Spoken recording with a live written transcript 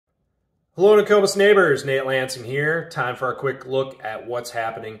Hello, Nokomis neighbors. Nate Lansing here. Time for a quick look at what's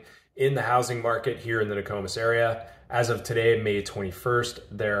happening in the housing market here in the Nokomis area. As of today, May 21st,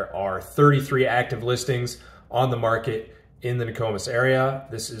 there are 33 active listings on the market in the Nokomis area.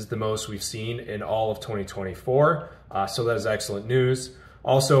 This is the most we've seen in all of 2024, so that is excellent news.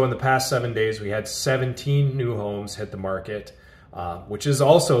 Also, in the past 7 days, we had 17 new homes hit the market, which is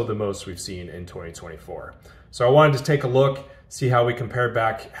also the most we've seen in 2024. So I wanted to take a look, see how we compared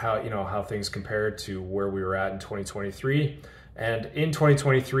back, how things compared to where we were at in 2023. And in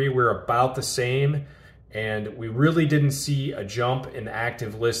 2023, we're about the same, and we really didn't see a jump in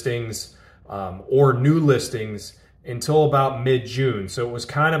active listings or new listings until about mid-June. So it was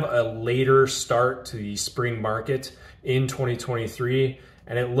kind of a later start to the spring market in 2023,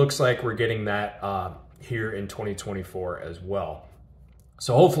 and it looks like we're getting that here in 2024 as well.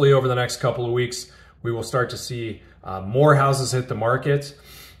 So hopefully over the next couple of weeks, we will start to see more houses hit the market.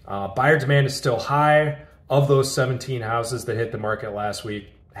 Buyer demand is still high. Of those 17 houses that hit the market last week,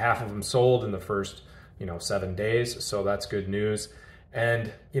 half of them sold in the first 7 days. So that's good news.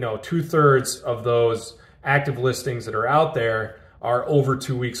 And 2/3 of those active listings that are out there are over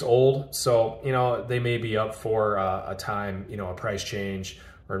 2 weeks old. So they may be up for a time, a price change,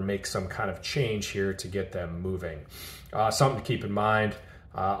 or make some kind of change here to get them moving. Something to keep in mind.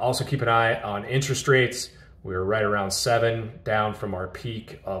 Also keep an eye on interest rates. We were right around 7, down from our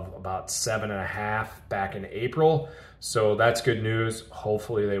peak of about 7.5 back in April. So that's good news.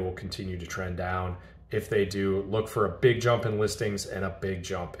 Hopefully they will continue to trend down. If they do, look for a big jump in listings and a big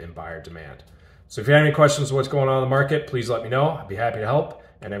jump in buyer demand. So if you have any questions on what's going on in the market, please let me know. I'd be happy to help.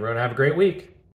 And everyone have a great week.